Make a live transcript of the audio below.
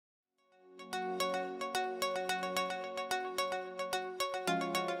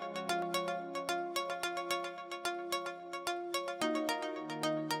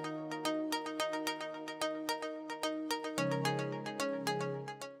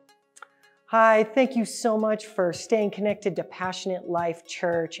Hi, thank you so much for staying connected to Passionate Life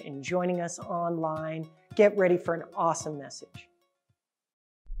Church and joining us online. Get ready for an awesome message.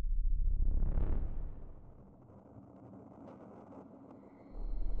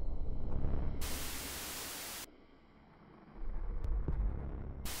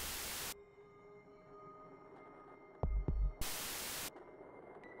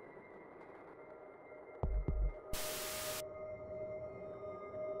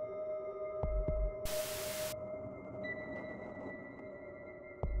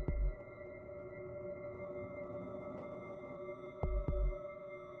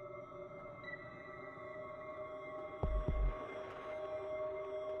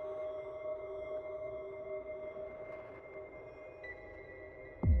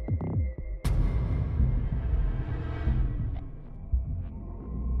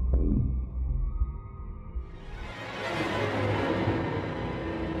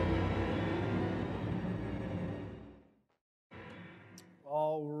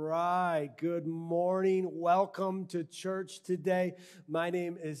 All right, good morning. Welcome to church today. My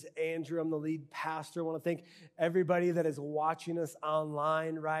name is Andrew. I'm the lead pastor. I want to thank everybody that is watching us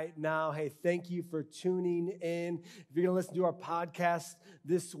online right now. Hey, thank you for tuning in. If you're going to listen to our podcast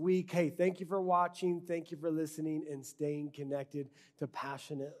this week, hey, thank you for watching. Thank you for listening and staying connected to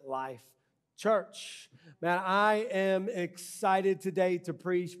Passionate Life Church. Man, I am excited today to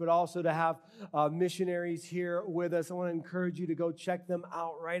preach, but also to have missionaries here with us. I want to encourage you to go check them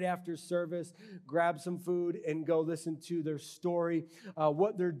out right after service, grab some food, and go listen to their story,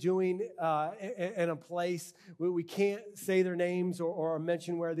 what they're doing in a place. We can't say their names or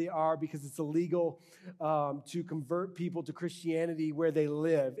mention where they are because it's illegal to convert people to Christianity where they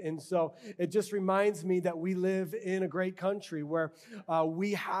live. And so it just reminds me that we live in a great country where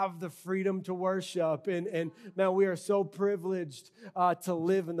we have the freedom to worship. And man, we are so privileged to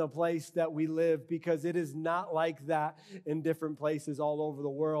live in the place that we live because it is not like that in different places all over the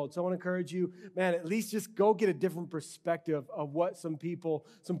world. So I want to encourage you, man, at least just go get a different perspective of what some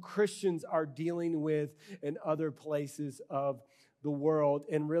Christians are dealing with in other places of the world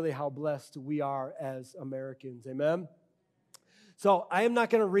and really how blessed we are as Americans. Amen? So I am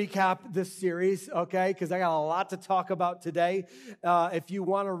not going to recap this series, okay, because I got a lot to talk about today. If you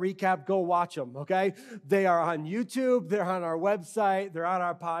want to recap, go watch them, okay? They are on YouTube. They're on our website. They're on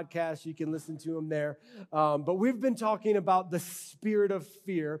our podcast. You can listen to them there. But we've been talking about the spirit of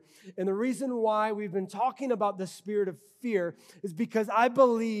fear. And the reason why we've been talking about the spirit of fear is because I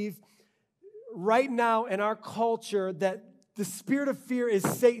believe right now in our culture that the spirit of fear is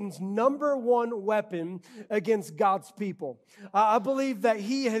Satan's number one weapon against God's people. I believe that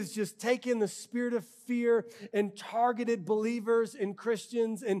he has just taken the spirit of fear and targeted believers and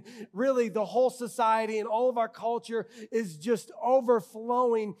Christians and really the whole society and all of our culture is just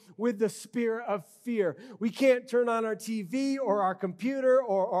overflowing with the spirit of fear. We can't turn on our TV or our computer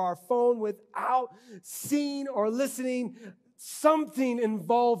or our phone without seeing or listening something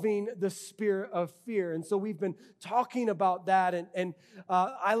involving the spirit of fear. And so we've been talking about that. And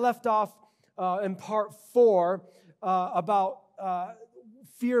I left off in part 4 about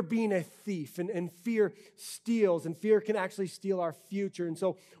fear being a thief. And fear steals. And fear can actually steal our future. And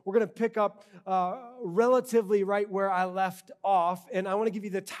so we're going to pick up relatively right where I left off. And I want to give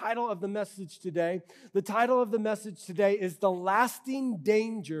you the title of the message today. The title of the message today is The Lasting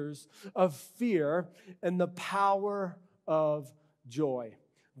Dangers of Fear and the Power of Joy.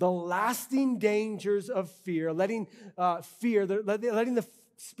 The lasting dangers of fear, letting the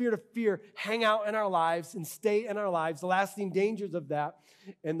spirit of fear hang out in our lives and stay in our lives, the lasting dangers of that,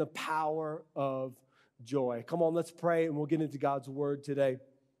 and the power of joy. Come on, let's pray, and we'll get into God's word today.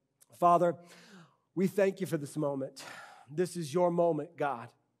 Father, we thank you for this moment. This is your moment, God.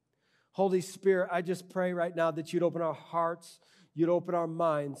 Holy Spirit, I just pray right now that you'd open our hearts, you'd open our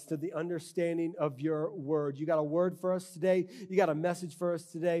minds to the understanding of your word. You got a word for us today. You got a message for us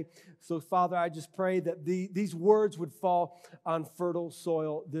today. So, Father, I just pray that these words would fall on fertile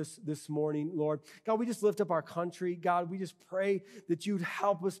soil this morning, Lord. God, we just lift up our country. God, we just pray that you'd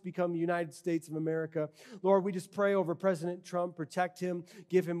help us become the United States of America. Lord, we just pray over President Trump, protect him,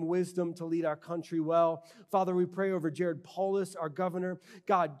 give him wisdom to lead our country well. Father, we pray over Jared Polis, our governor.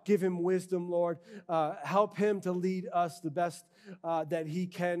 God, give him wisdom, Lord. Help him to lead us the best that he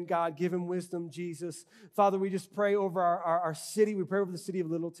can. God, give him wisdom, Jesus. Father, we just pray over our city. We pray over the city of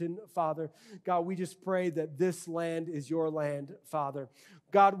Littleton, Father. God, we just pray that this land is your land, Father.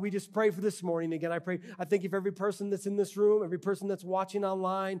 God, we just pray for this morning. Again, I thank you for every person that's in this room, every person that's watching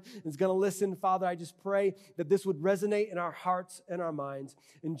online and is going to listen. Father, I just pray that this would resonate in our hearts and our minds.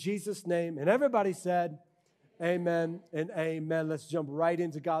 In Jesus' name. And everybody said, Amen and amen. Let's jump right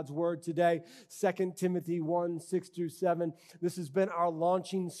into God's word today. 2 Timothy 1, 6 through 7. This has been our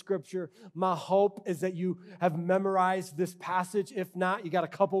launching scripture. My hope is that you have memorized this passage. If not, you got a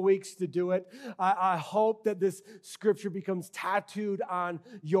couple weeks to do it. I hope that this scripture becomes tattooed on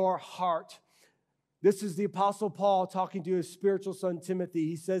your heart. This is the Apostle Paul talking to his spiritual son Timothy.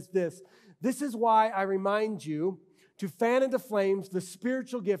 He says this is why I remind you to fan into flames the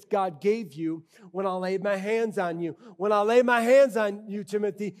spiritual gift God gave you when I laid my hands on you. When I laid my hands on you,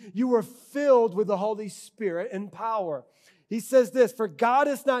 Timothy, you were filled with the Holy Spirit and power. He says this, for God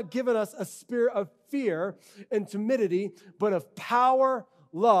has not given us a spirit of fear and timidity, but of power,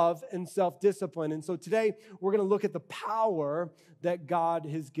 love, and self-discipline. And so today, we're going to look at the power that God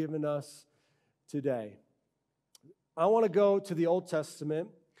has given us today. I want to go to the Old Testament.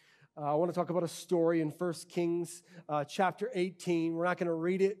 I want to talk about a story in 1 Kings chapter 18. We're not going to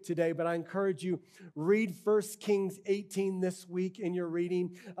read it today, but I encourage you, read 1 Kings 18 this week in your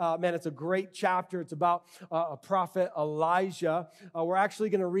reading. Man, it's a great chapter. It's about a prophet Elijah. We're actually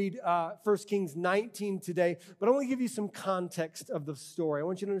going to read 1 Kings 19 today, but I want to give you some context of the story. I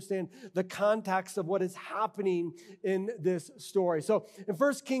want you to understand the context of what is happening in this story. So in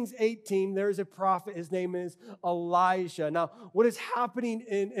 1 Kings 18, there's a prophet. His name is Elijah. Now, what is happening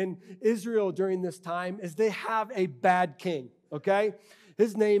in Israel during this time is they have a bad king, okay?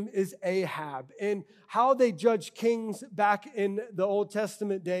 His name is Ahab. And how they judge kings back in the Old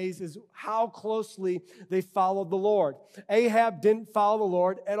Testament days is how closely they followed the Lord. Ahab didn't follow the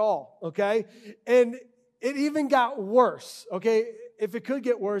Lord at all, okay? And it even got worse, okay? If it could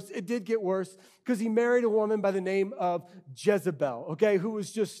get worse, it did get worse because he married a woman by the name of Jezebel, okay, who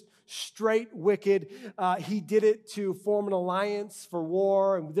was just straight wicked. He did it to form an alliance for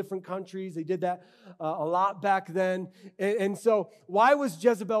war and different countries. They did that a lot back then. And so why was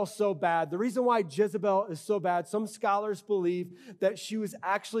Jezebel so bad? The reason why Jezebel is so bad, some scholars believe that she was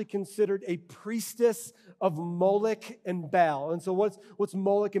actually considered a priestess of Moloch and Baal. And so what's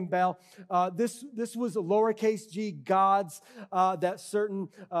Moloch and Baal? This was lowercase g gods that certain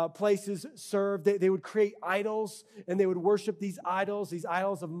places served. They would create idols and they would worship these idols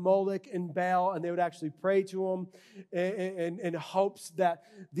of Moloch and Baal, and they would actually pray to them in hopes that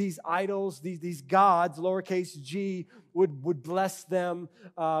these idols, these gods, lowercase g, would bless them,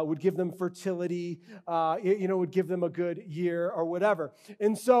 would give them fertility, would give them a good year or whatever.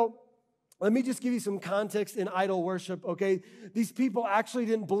 And so let me just give you some context in idol worship, okay? These people actually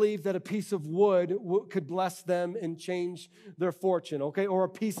didn't believe that a piece of wood could bless them and change their fortune, okay? Or a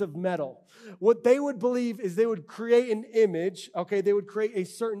piece of metal. What they would believe is they would create an image, okay? They would create a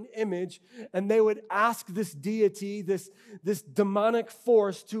certain image, and they would ask this deity, this demonic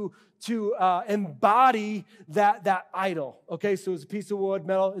force to embody that idol, okay? So it's a piece of wood,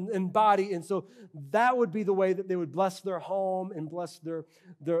 metal, and embody, and so that would be the way that they would bless their home and bless their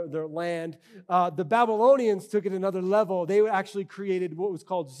land. The Babylonians took it another level. They actually created what was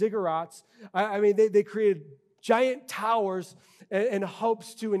called ziggurats. They created giant towers in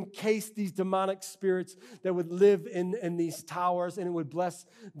hopes to encase these demonic spirits that would live in these towers, and it would bless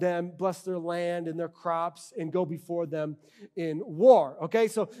them, bless their land and their crops, and go before them in war. Okay,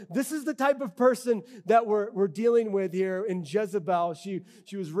 so this is the type of person that we're dealing with here in Jezebel.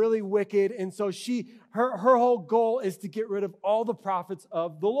 She was really wicked, and so her whole goal is to get rid of all the prophets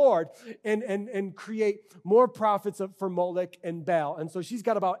of the Lord and create more prophets for Moloch and Baal. And so she's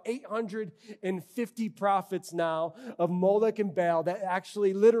got about 850 prophets now of Moloch and Baal that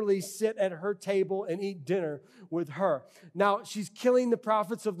actually literally sit at her table and eat dinner with her. Now, she's killing the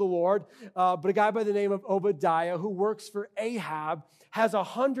prophets of the Lord, but a guy by the name of Obadiah, who works for Ahab, has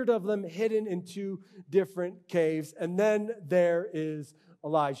 100 of them hidden in 2 different caves. And then there is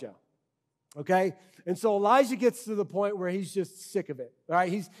Elijah. Okay? And so Elijah gets to the point where he's just sick of it, all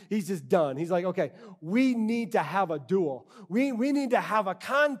right? He's just done. He's like, okay, we need to have a duel. We need to have a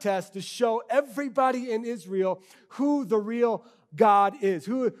contest to show everybody in Israel who the real God is,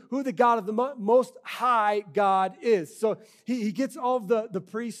 who the God of the Most High God is. So he gets all of the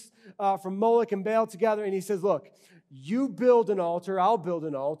priests from Moloch and Baal together, and he says, look, you build an altar, I'll build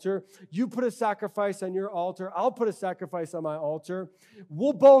an altar. You put a sacrifice on your altar, I'll put a sacrifice on my altar.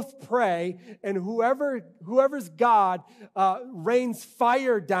 We'll both pray, and whoever's God rains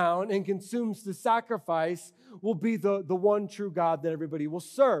fire down and consumes the sacrifice will be the one true God that everybody will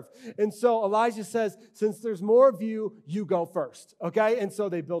serve. And so Elijah says, since there's more of you, you go first, okay? And so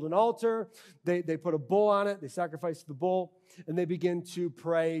they build an altar, they put a bull on it, they sacrifice the bull. and they begin to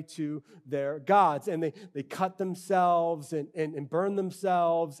pray to their gods. And they cut themselves and burn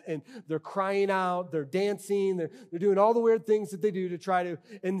themselves, and they're crying out, they're dancing, they're doing all the weird things that they do to try to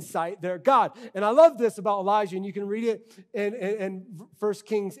incite their God. And I love this about Elijah, and you can read it in 1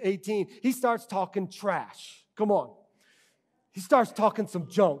 Kings 18. He starts talking trash. Come on. He starts talking some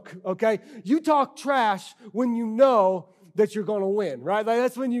junk, okay? You talk trash when you know that you're going to win, right? Like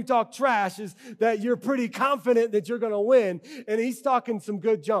that's when you talk trash, is that you're pretty confident that you're going to win. And he's talking some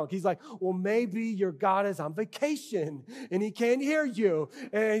good junk. He's like, well, maybe your God is on vacation and he can't hear you.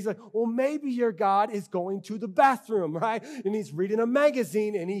 And he's like, well, maybe your God is going to the bathroom, right? And he's reading a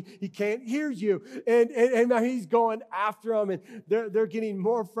magazine and he can't hear you. And now he's going after them, and they're getting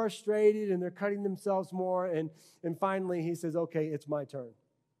more frustrated and they're cutting themselves more. And finally he says, okay, it's my turn.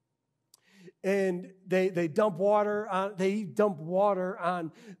 And they dump water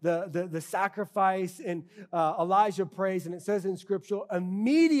on the sacrifice, and Elijah prays, and it says in Scripture,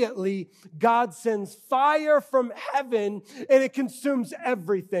 immediately God sends fire from heaven and it consumes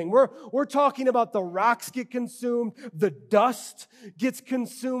everything. We're talking about the rocks get consumed, the dust gets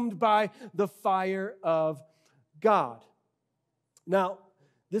consumed by the fire of God. Now,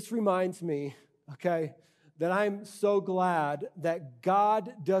 this reminds me, okay, that I'm so glad that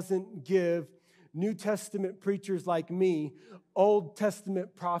God doesn't give New Testament preachers like me Old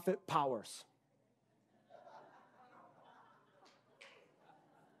Testament prophet powers.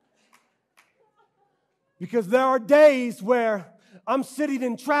 Because there are days where I'm sitting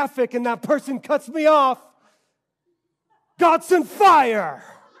in traffic and that person cuts me off. God sent fire.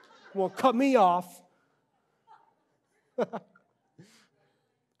 Well, cut me off.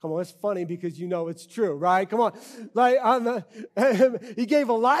 Come on, it's funny because you know it's true, right? Come on. Like he gave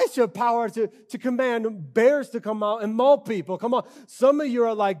Elisha power to command bears to come out and maul people. Come on. Some of you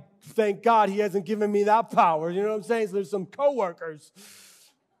are like, thank God he hasn't given me that power. You know what I'm saying? So there's some coworkers.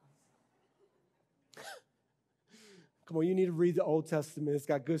 Come on, you need to read the Old Testament. It's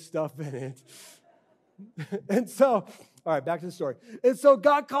got good stuff in it. And so, all right, back to the story. And so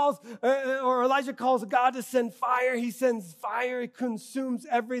God calls, or Elijah calls God to send fire. He sends fire. It consumes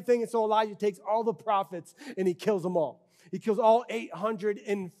everything. And so Elijah takes all the prophets and he kills them all. He kills all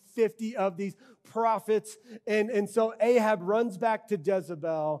 850 of these prophets. And so Ahab runs back to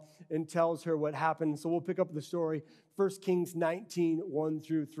Jezebel and tells her what happened. So we'll pick up the story. 1 Kings 19, 1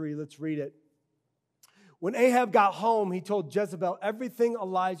 through 3. Let's read it. When Ahab got home, he told Jezebel everything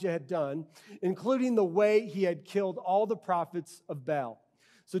Elijah had done, including the way he had killed all the prophets of Baal.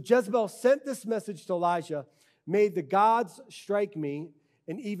 So Jezebel sent this message to Elijah, may the gods strike me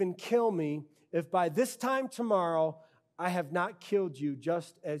and even kill me if by this time tomorrow I have not killed you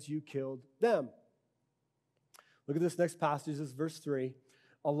just as you killed them. Look at this next passage, this is verse 3.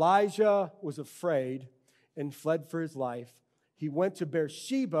 Elijah was afraid and fled for his life. He went to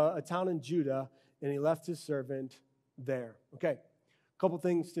Beersheba, a town in Judah, and he left his servant there. Okay, a couple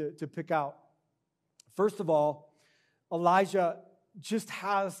things to pick out. First of all, Elijah just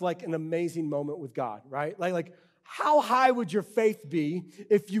has like an amazing moment with God, right? Like how high would your faith be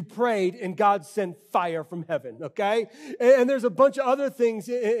if you prayed and God sent fire from heaven, okay? And there's a bunch of other things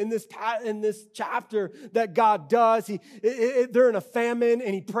in this chapter that God does. They're in a famine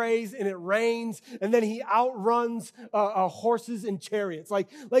and he prays and it rains, and then he outruns horses and chariots.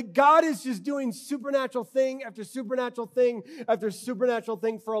 Like God is just doing supernatural thing after supernatural thing after supernatural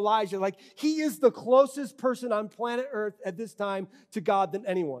thing for Elijah. Like he is the closest person on planet Earth at this time to God than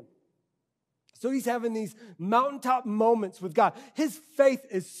anyone. So he's having these mountaintop moments with God. His faith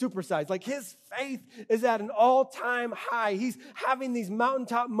is supersized. Like his faith is at an all-time high. He's having these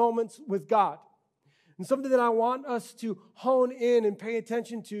mountaintop moments with God. And something that I want us to hone in and pay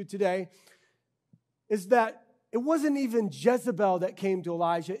attention to today is that it wasn't even Jezebel that came to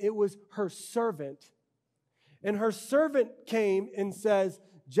Elijah. It was her servant. And her servant came and says,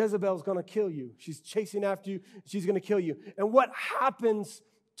 Jezebel's going to kill you. She's chasing after you. She's going to kill you. And what happens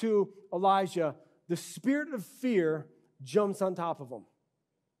to Elijah? The spirit of fear jumps on top of him.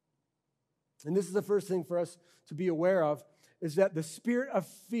 And this is the first thing for us to be aware of, is that the spirit of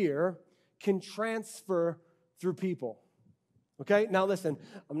fear can transfer through people. Okay? Now listen,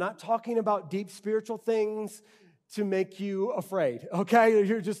 I'm not talking about deep spiritual things to make you afraid. Okay?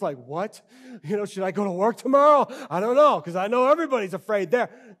 You're just like, what? You know, should I go to work tomorrow? I don't know, because I know everybody's afraid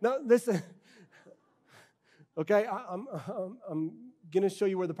there. No, listen. Okay? I'm going to show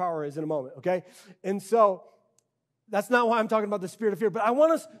you where the power is in a moment, okay? And so that's not why I'm talking about the spirit of fear, but I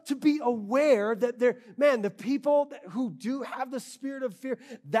want us to be aware that the people who do have the spirit of fear,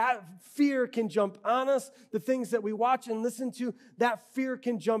 that fear can jump on us. The things that we watch and listen to, that fear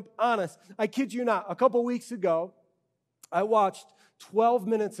can jump on us. I kid you not, a couple weeks ago, I watched 12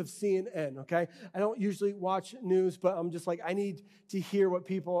 minutes of CNN, okay? I don't usually watch news, but I'm just like, I need to hear what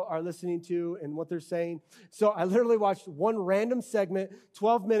people are listening to and what they're saying. So I literally watched one random segment,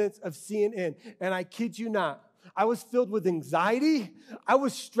 12 minutes of CNN, and I kid you not, I was filled with anxiety. I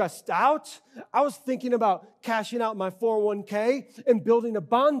was stressed out. I was thinking about cashing out my 401k and building a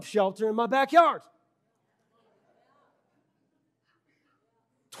bomb shelter in my backyard.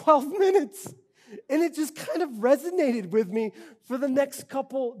 12 minutes. And it just kind of resonated with me for the next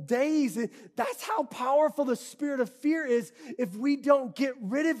couple days. And that's how powerful the spirit of fear is if we don't get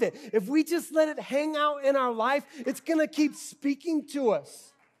rid of it. If we just let it hang out in our life, it's going to keep speaking to us.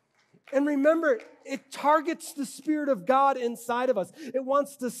 And remember, it targets the Spirit of God inside of us. It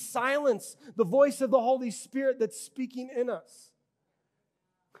wants to silence the voice of the Holy Spirit that's speaking in us.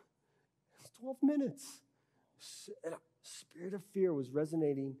 It's 12 minutes. And a spirit of fear was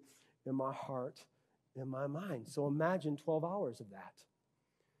resonating in my heart, in my mind. So imagine 12 hours of that.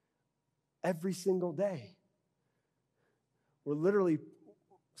 Every single day. We're literally,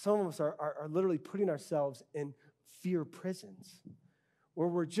 some of us are literally putting ourselves in fear prisons, where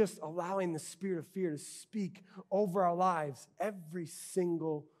we're just allowing the spirit of fear to speak over our lives every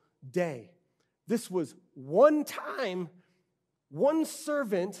single day. This was one time, one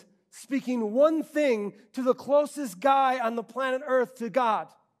servant speaking one thing to the closest guy on the planet Earth to God.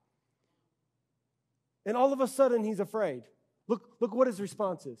 And all of a sudden, he's afraid. Look what his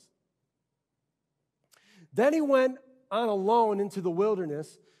response is. Then he went on alone into the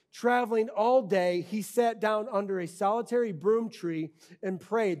wilderness. Traveling all day, he sat down under a solitary broom tree and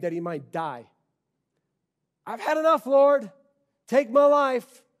prayed that he might die. I've had enough, Lord. Take my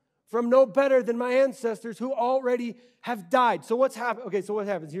life, for I'm no better than my ancestors who already have died. So what's happened? Okay, so what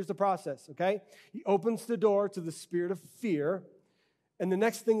happens? Here's the process, okay? He opens the door to the spirit of fear, and the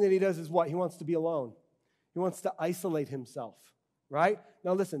next thing that he does is what? He wants to be alone. He wants to isolate himself. Right?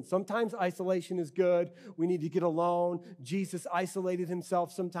 Now listen, sometimes isolation is good. We need to get alone. Jesus isolated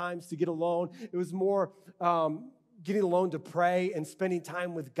himself sometimes to get alone. It was more getting alone to pray and spending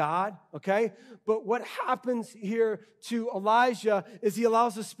time with God, okay? But what happens here to Elijah is he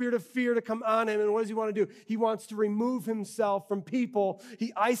allows the spirit of fear to come on him, and what does he want to do? He wants to remove himself from people.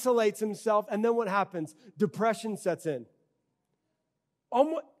 He isolates himself, and then what happens? Depression sets in.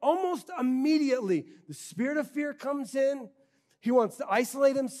 Almost immediately, the spirit of fear comes in. He wants to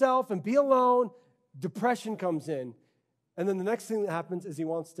isolate himself and be alone. Depression comes in. And then the next thing that happens is he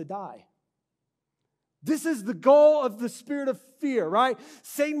wants to die. This is the goal of the spirit of fear, right?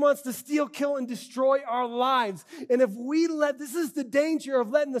 Satan wants to steal, kill, and destroy our lives. And if we this is the danger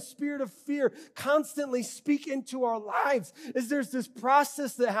of letting the spirit of fear constantly speak into our lives, is there's this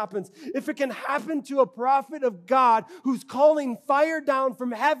process that happens. If it can happen to a prophet of God who's calling fire down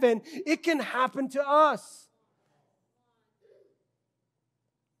from heaven, it can happen to us.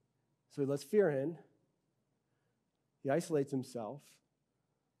 So he lets fear in. He isolates himself.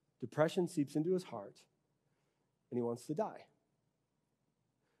 Depression seeps into his heart. And he wants to die.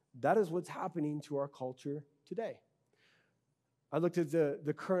 That is what's happening to our culture today. I looked at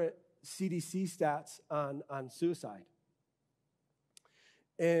the current CDC stats on suicide.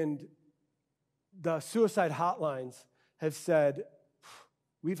 And the suicide hotlines have said,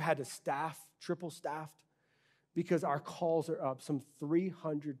 we've had to triple staffed, because our calls are up some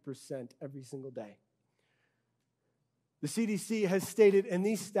 300% every single day. The CDC has stated, and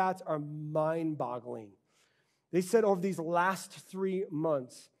these stats are mind-boggling. They said over these last 3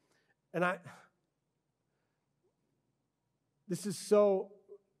 months, and this is so,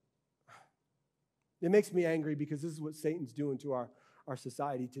 it makes me angry because this is what Satan's doing to our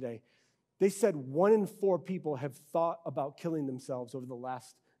society today. They said 1 in 4 people have thought about killing themselves over the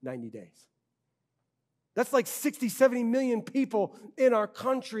last 90 days. That's like 60, 70 million people in our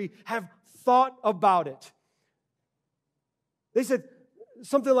country have thought about it. They said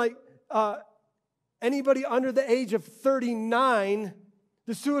something like anybody under the age of 39,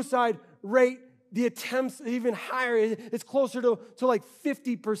 the suicide rate, the attempts even higher. It's closer to like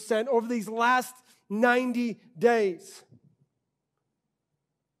 50% over these last 90 days.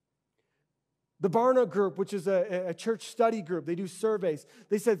 The Barna Group, which is a church study group, they do surveys.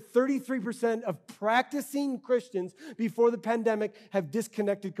 They said 33% of practicing Christians before the pandemic have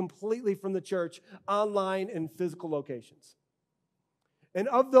disconnected completely from the church, online and physical locations. And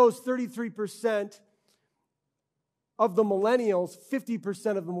of those 33% of the millennials,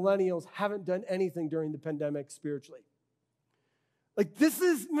 50% of the millennials haven't done anything during the pandemic spiritually. Like this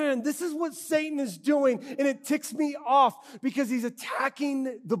is what Satan is doing, and it ticks me off because he's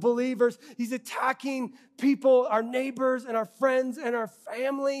attacking the believers. He's attacking people, our neighbors and our friends and our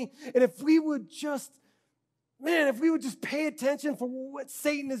family. And if we would just Man, if we would just pay attention for what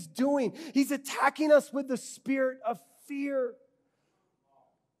Satan is doing, he's attacking us with the spirit of fear.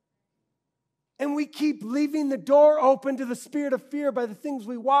 And we keep leaving the door open to the spirit of fear by the things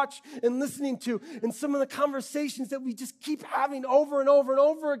we watch and listening to and some of the conversations that we just keep having over and over and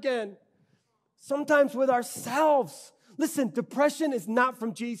over again. Sometimes with ourselves. Listen, depression is not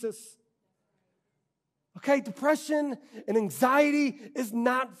from Jesus. Okay, depression and anxiety is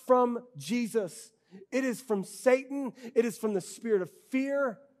not from Jesus. It is from Satan. It is from the spirit of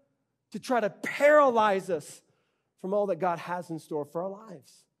fear to try to paralyze us from all that God has in store for our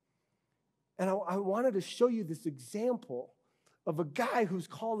lives. And I wanted to show you this example of a guy who's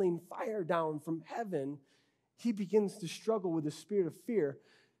calling fire down from heaven. He begins to struggle with the spirit of fear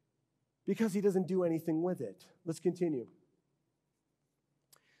because he doesn't do anything with it. Let's continue.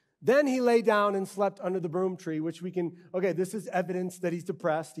 Then he lay down and slept under the broom tree, which this is evidence that he's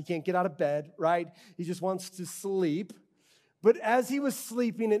depressed. He can't get out of bed, right? He just wants to sleep. But as he was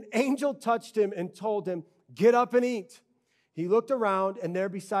sleeping, an angel touched him and told him, "Get up and eat." He looked around, and there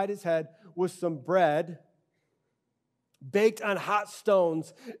beside his head was some bread baked on hot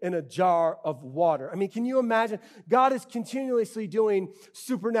stones in a jar of water. I mean, can you imagine? God is continuously doing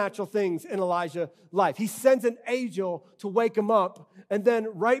supernatural things in Elijah's life. He sends an angel to wake him up, and then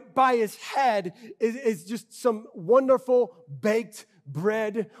right by his head is just some wonderful baked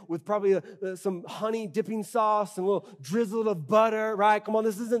bread with probably some honey dipping sauce and a little drizzle of butter, right? Come on,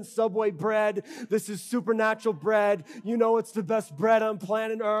 this isn't Subway bread. This is supernatural bread. You know it's the best bread on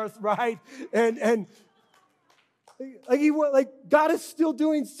planet Earth, right? And God is still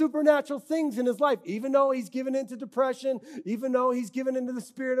doing supernatural things in his life. Even though he's given into depression, even though he's given into the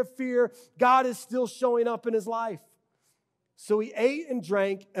spirit of fear, God is still showing up in his life. So he ate and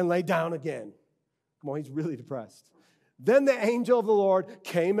drank and lay down again. Come on, he's really depressed. Then the angel of the Lord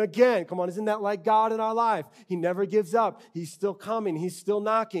came again. Come on, isn't that like God in our life? He never gives up. He's still coming. He's still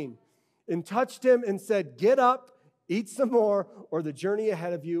knocking. And touched him and said, "Get up, eat some more, or the journey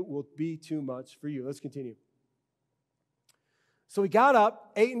ahead of you will be too much for you." Let's continue. So he got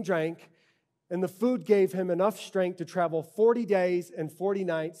up, ate and drank, and the food gave him enough strength to travel 40 days and 40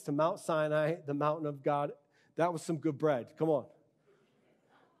 nights to Mount Sinai, the mountain of God. That was some good bread. Come on.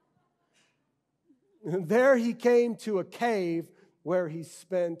 And there he came to a cave where he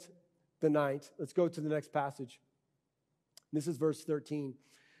spent the night. Let's go to the next passage. This is verse 13.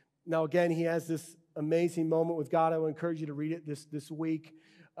 Now, again, he has this amazing moment with God. I would encourage you to read it this week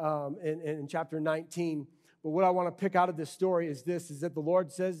in chapter 19. But what I want to pick out of this story is that the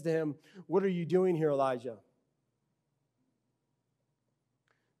Lord says to him, "What are you doing here, Elijah?"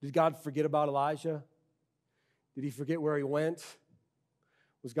 Did God forget about Elijah? Did he forget where he went?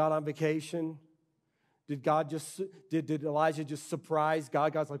 Was God on vacation? Did Elijah just surprise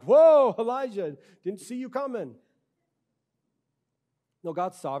God? God's like, "Whoa, Elijah, didn't see you coming." No,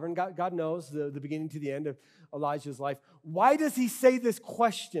 God's sovereign. God knows the beginning to the end of Elijah's life. Why does he say this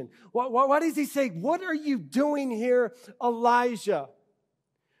question? Why does he say, "What are you doing here, Elijah?"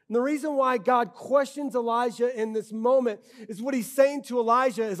 And the reason why God questions Elijah in this moment is what he's saying to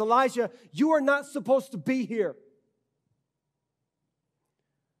Elijah is, "Elijah, you are not supposed to be here.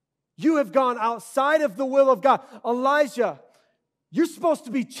 You have gone outside of the will of God. Elijah, you're supposed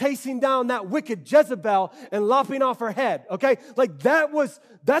to be chasing down that wicked Jezebel and lopping off her head, okay?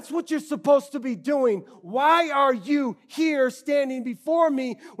 That's what you're supposed to be doing. Why are you here standing before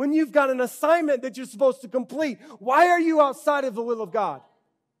me when you've got an assignment that you're supposed to complete? Why are you outside of the will of God?"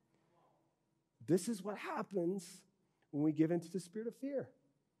 This is what happens when we give into the spirit of fear.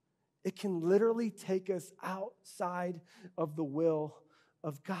 It can literally take us outside of the will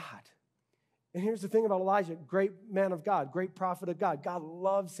of God. And here's the thing about Elijah, great man of God, great prophet of God. God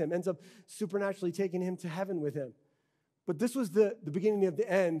loves him, ends up supernaturally taking him to heaven with him. But this was the beginning of the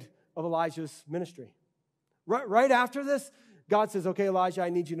end of Elijah's ministry. Right after this, God says, "Okay, Elijah,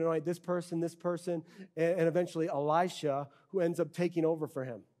 I need you to anoint this person, and eventually Elisha, who ends up taking over for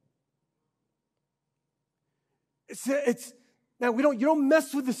him. Now, you don't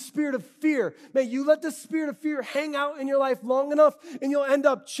mess with the spirit of fear. Man, you let the spirit of fear hang out in your life long enough, and you'll end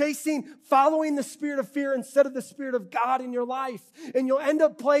up following the spirit of fear instead of the spirit of God in your life. And you'll end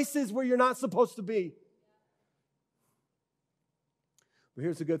up places where you're not supposed to be. But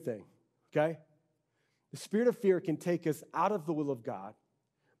here's the good thing, okay? The spirit of fear can take us out of the will of God,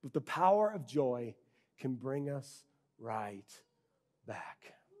 but the power of joy can bring us right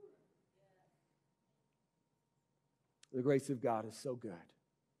back. The grace of God is so good.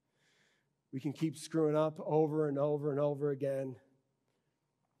 We can keep screwing up over and over and over again.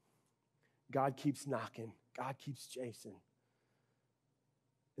 God keeps knocking. God keeps chasing.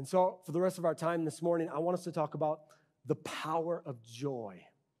 And so for the rest of our time this morning, I want us to talk about the power of joy.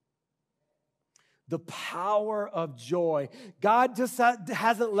 The power of joy. God just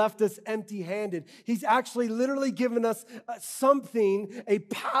hasn't left us empty-handed. He's actually literally given us something, a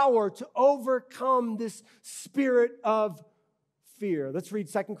power to overcome this spirit of fear. Let's read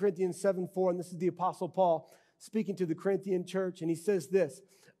 2 Corinthians 7:4, and this is the Apostle Paul speaking to the Corinthian church, and he says this,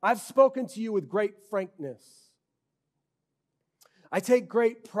 I've spoken to you with great frankness. I take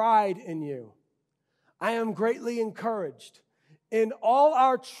great pride in you. I am greatly encouraged. In all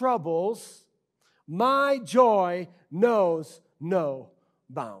our troubles, my joy knows no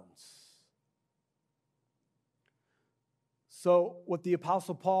bounds. So what the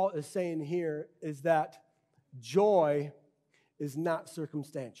Apostle Paul is saying here is that joy is not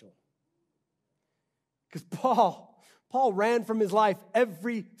circumstantial. Because Paul ran from his life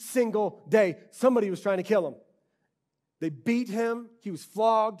every single day. Somebody was trying to kill him. They beat him. He was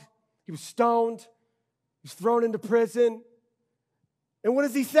flogged. He was stoned. He was thrown into prison. And what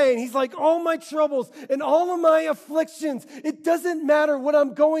is he saying? He's like, all my troubles and all of my afflictions, it doesn't matter what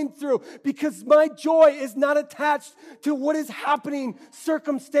I'm going through because my joy is not attached to what is happening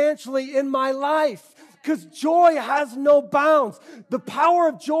circumstantially in my life. Because joy has no bounds. The power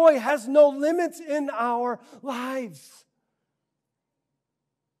of joy has no limits in our lives.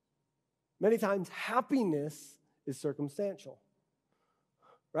 Many times, happiness is circumstantial.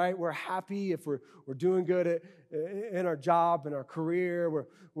 Right? We're happy if we're doing good in our job, in our career.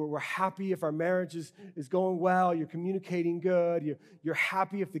 We're happy if our marriage is going well. You're communicating good. You're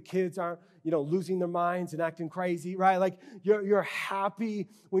happy if the kids aren't, losing their minds and acting crazy, right? Like you're happy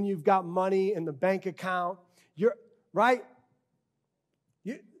when you've got money in the bank account.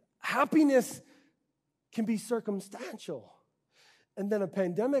 Happiness can be circumstantial. And then a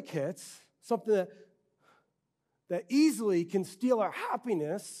pandemic hits, something that easily can steal our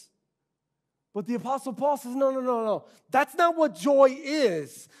happiness. But the Apostle Paul says, no. That's not what joy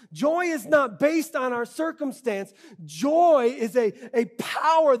is. Joy is not based on our circumstance. Joy is a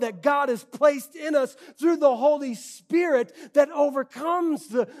power that God has placed in us through the Holy Spirit that overcomes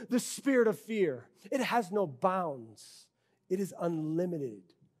the spirit of fear. It has no bounds. It is unlimited.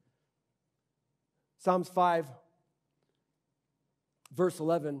 Psalms 5, verse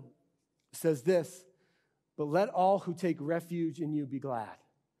 11 says this, but let all who take refuge in you be glad.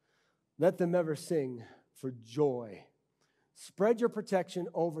 Let them ever sing for joy. Spread your protection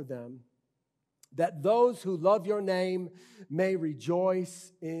over them, that those who love your name may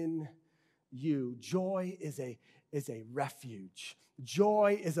rejoice in you. Joy is a refuge.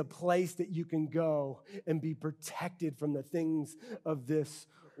 Joy is a place that you can go and be protected from the things of this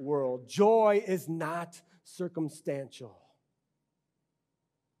world. Joy is not circumstantial.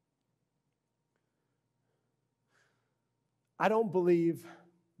 I don't believe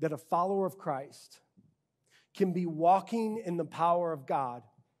that a follower of Christ can be walking in the power of God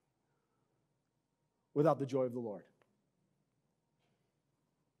without the joy of the Lord.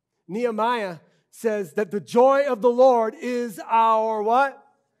 Nehemiah says that the joy of the Lord is our what?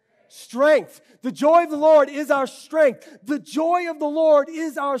 Strength. The joy of the Lord is our strength. The joy of the Lord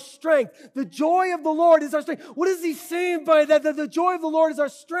is our strength. The joy of the Lord is our strength. What is he saying by that? That the joy of the Lord is our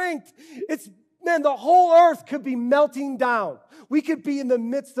strength. Man, the whole earth could be melting down. We could be in the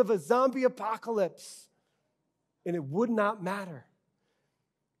midst of a zombie apocalypse, and it would not matter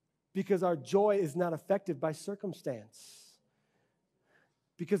because our joy is not affected by circumstance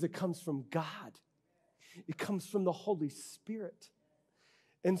because it comes from God. It comes from the Holy Spirit.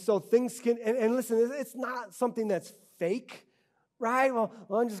 And so things can, and listen, it's not something that's fake. Right? Well,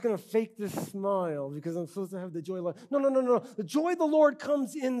 I'm just going to fake this smile because I'm supposed to have the joy of the Lord. No. The joy of the Lord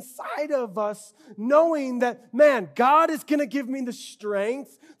comes inside of us knowing that, man, God is going to give me the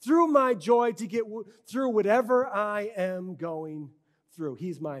strength through my joy to get through whatever I am going through.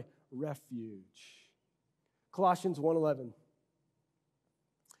 He's my refuge. Colossians 1:11.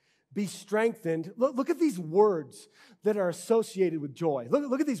 Be strengthened. Look at these words that are associated with joy.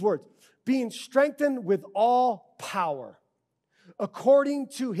 Look at these words. Being strengthened with all power, according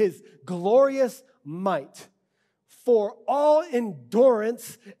to his glorious might, for all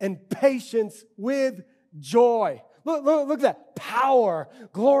endurance and patience with joy. Look at that. Power,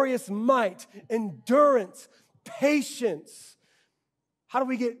 glorious might, endurance, patience. How do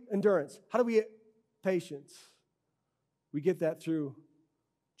we get endurance? How do we get patience? We get that through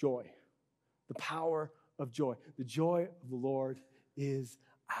joy. The power of joy. The joy of the Lord is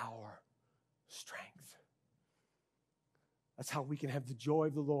our strength. That's how we can have the joy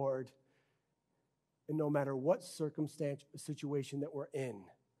of the Lord, and no matter what circumstance, situation that we're in,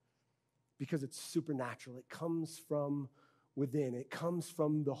 because it's supernatural. It comes from within. It comes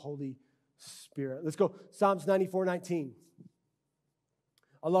from the Holy Spirit. Let's go. Psalms 94:19.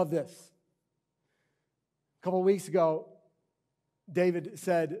 I love this. A couple of weeks ago, David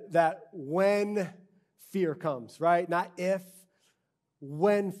said that when fear comes, right? Not if,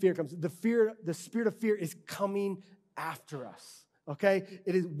 when fear comes. The spirit of fear is coming after us, okay?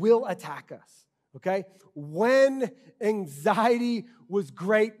 Will attack us, okay? When anxiety was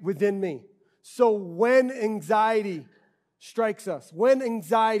great within me. So when anxiety strikes us, when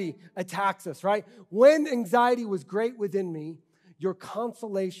anxiety attacks us, right? When anxiety was great within me, your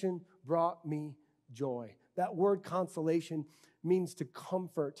consolation brought me joy. That word consolation means to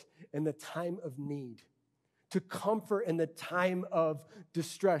comfort in the time of need, to comfort in the time of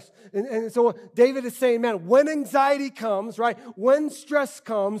distress. And so David is saying, man, when anxiety comes, right, when stress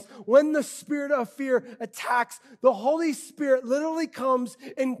comes, when the spirit of fear attacks, the Holy Spirit literally comes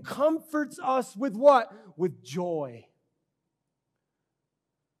and comforts us with what? With joy.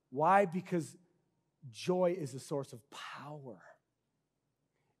 Why? Because joy is a source of power.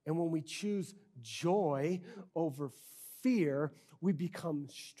 And when we choose joy over fear, we become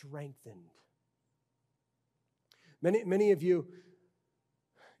strengthened. Many of you've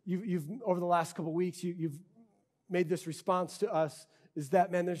over the last couple of weeks, you've made this response to us, is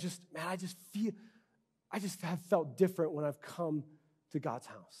that, man, I just have felt different when I've come to God's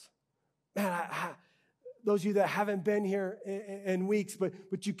house. Man, those of you that haven't been here in weeks,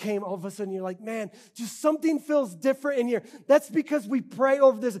 but you came, all of a sudden you're like, man, just something feels different in here. That's because we pray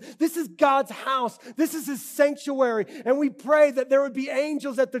over this. This is God's house. This is His sanctuary. And we pray that there would be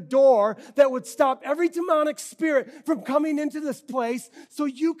angels at the door that would stop every demonic spirit from coming into this place so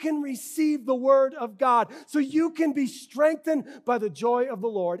you can receive the word of God, so you can be strengthened by the joy of the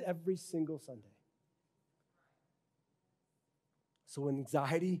Lord every single Sunday. So when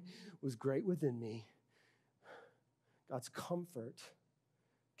anxiety was great within me, God's comfort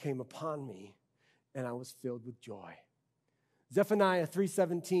came upon me, and I was filled with joy. Zephaniah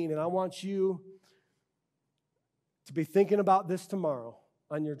 3:17, and I want you to be thinking about this tomorrow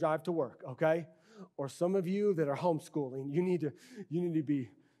on your drive to work, okay? Or some of you that are homeschooling, you need to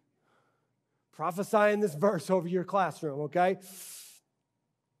be prophesying this verse over your classroom, okay?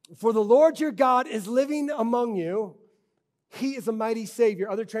 For the Lord your God is living among you. He is a mighty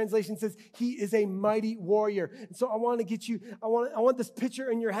Savior. Other translation says He is a mighty warrior. And so I want to get you, I want this picture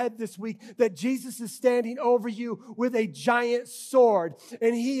in your head this week that Jesus is standing over you with a giant sword,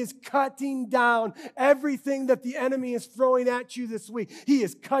 and He is cutting down everything that the enemy is throwing at you this week. He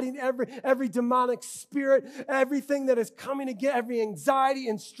is cutting every demonic spirit, everything that is coming against, every anxiety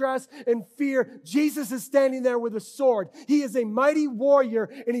and stress and fear. Jesus is standing there with a sword. He is a mighty warrior,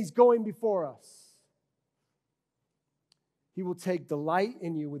 and He's going before us. He will take delight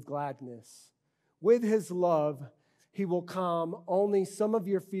in you with gladness. With His love, He will calm only some of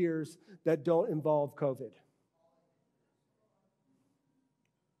your fears that don't involve COVID.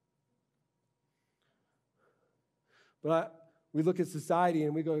 But we look at society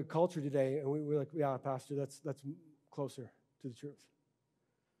and we go to culture today and we're like, yeah, Pastor, that's closer to the truth.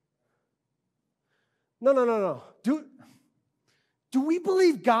 No. Do we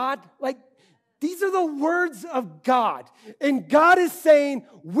believe God? These are the words of God. And God is saying,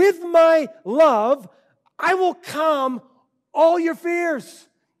 with my love, I will calm all your fears.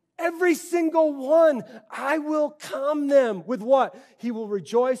 Every single one, I will calm them. With what? He will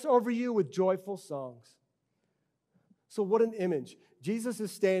rejoice over you with joyful songs. So what an image. Jesus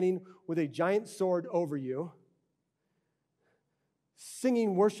is standing with a giant sword over you,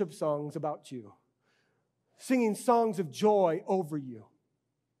 singing worship songs about you, singing songs of joy over you.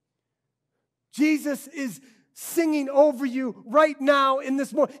 Jesus is singing over you right now in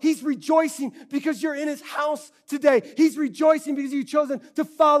this moment. He's rejoicing because you're in His house today. He's rejoicing because you've chosen to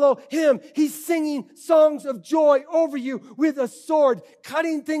follow Him. He's singing songs of joy over you with a sword,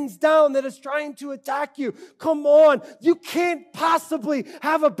 cutting things down that is trying to attack you. Come on. You can't possibly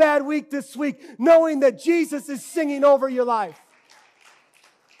have a bad week this week knowing that Jesus is singing over your life.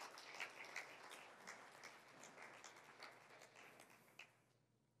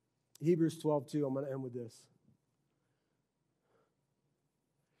 Hebrews 12:2, I'm going to end with this.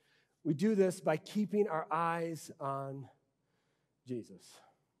 We do this by keeping our eyes on Jesus,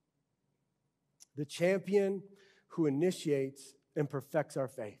 the champion who initiates and perfects our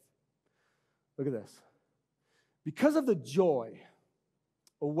faith. Look at this. Because of the joy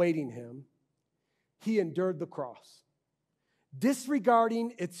awaiting Him, He endured the cross,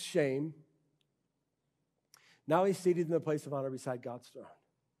 disregarding its shame. Now He's seated in the place of honor beside God's throne.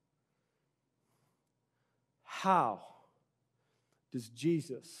 How does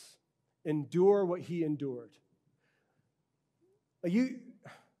Jesus endure what He endured? I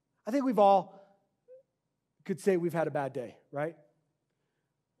think we've all could say we've had a bad day, right?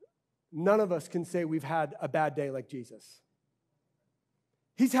 None of us can say we've had a bad day like Jesus.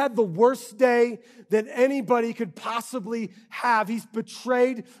 He's had the worst day that anybody could possibly have. He's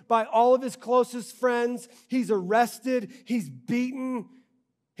betrayed by all of his closest friends. He's arrested. He's beaten.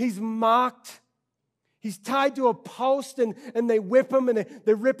 He's mocked. He's tied to a post and they whip him and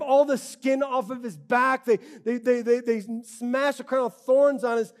they rip all the skin off of his back. They smash a crown of thorns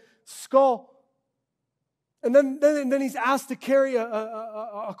on his skull. And then he's asked to carry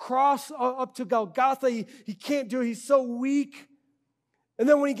a cross up to Golgotha. He can't do it. He's so weak. And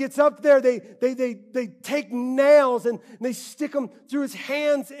then when he gets up there, they take nails and they stick them through his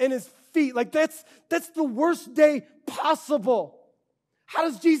hands and his feet. Like that's the worst day possible. How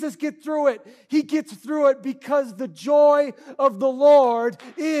does Jesus get through it? He gets through it because the joy of the Lord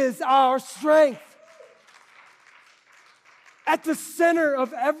is our strength. At the center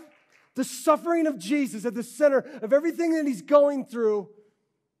of the suffering of Jesus, at the center of everything that he's going through,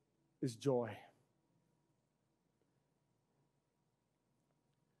 is joy.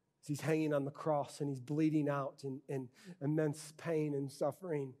 He's hanging on the cross and he's bleeding out in immense pain and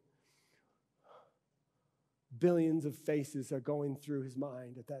suffering. Billions of faces are going through his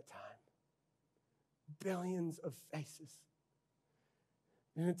mind at that time. Billions of faces.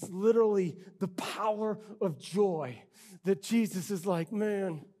 And it's literally the power of joy that Jesus is like,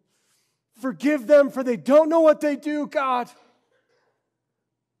 man, forgive them for they don't know what they do, God.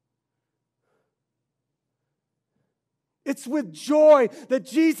 It's with joy that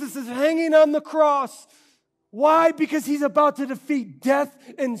Jesus is hanging on the cross. Why? Because he's about to defeat death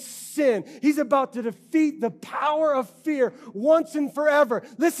and sin. He's about to defeat the power of fear once and forever.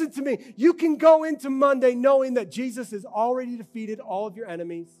 Listen to me. You can go into Monday knowing that Jesus has already defeated all of your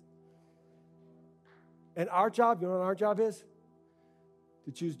enemies. And our job, you know what our job is?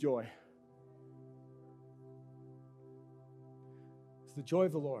 To choose joy. It's the joy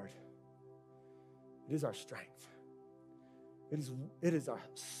of the Lord. It is our strength. It is our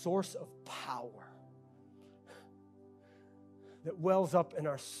source of power that wells up in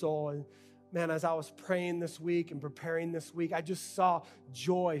our soul. And man, as I was praying this week and preparing this week, I just saw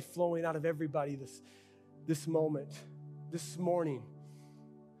joy flowing out of everybody this moment, this morning.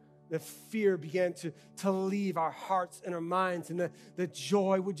 The fear began to leave our hearts and our minds, and the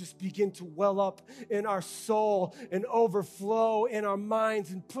joy would just begin to well up in our soul and overflow in our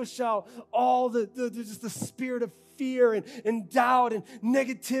minds and push out all just the spirit of fear and doubt and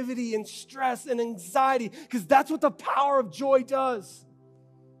negativity and stress and anxiety, because that's what the power of joy does.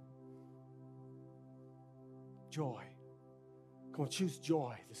 Joy. Come on, choose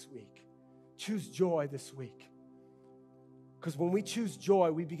joy this week. Choose joy this week. Because when we choose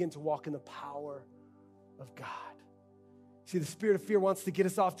joy, we begin to walk in the power of God. See, the spirit of fear wants to get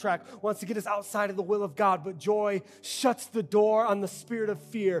us off track, wants to get us outside of the will of God, but joy shuts the door on the spirit of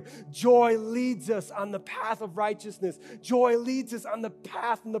fear. Joy leads us on the path of righteousness. Joy leads us on the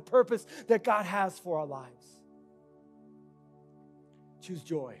path and the purpose that God has for our lives. Choose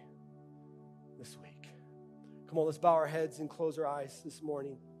joy this week. Come on, let's bow our heads and close our eyes this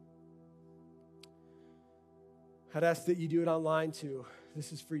morning. I'd ask that you do it online too.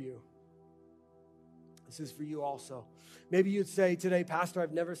 This is for you. This is for you also. Maybe you'd say today, Pastor,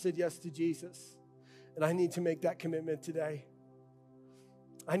 I've never said yes to Jesus, and I need to make that commitment today.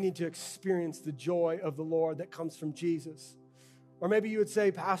 I need to experience the joy of the Lord that comes from Jesus. Or maybe you would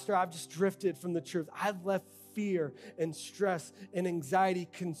say, Pastor, I've just drifted from the truth. I've let fear and stress and anxiety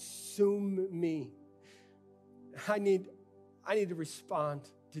consume me. I need to respond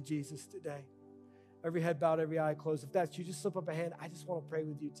to Jesus today. Every head bowed, every eye closed. If that's you, just slip up a hand. I just want to pray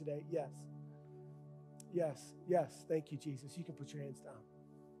with you today. Yes. Yes. Yes. Thank you, Jesus. You can put your hands down.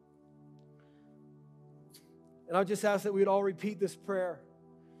 And I'll just ask that we would all repeat this prayer.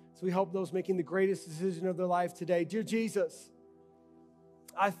 So we help those making the greatest decision of their life today. Dear Jesus,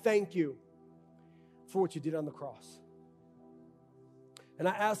 I thank you for what you did on the cross. And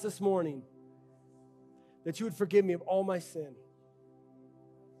I ask this morning that you would forgive me of all my sin.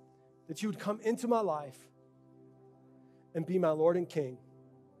 That you would come into my life and be my Lord and King.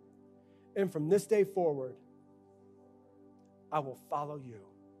 And from this day forward, I will follow you.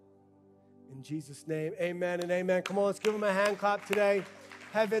 In Jesus' name, amen and amen. Come on, let's give them a hand clap today.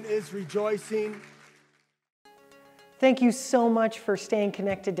 Heaven is rejoicing. Thank you so much for staying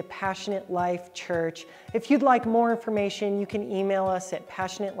connected to Passionate Life Church. If you'd like more information, you can email us at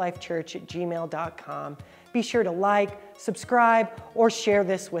passionatelifechurch@gmail.com. Be sure to like, subscribe, or share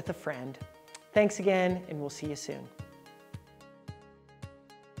this with a friend. Thanks again, and we'll see you soon.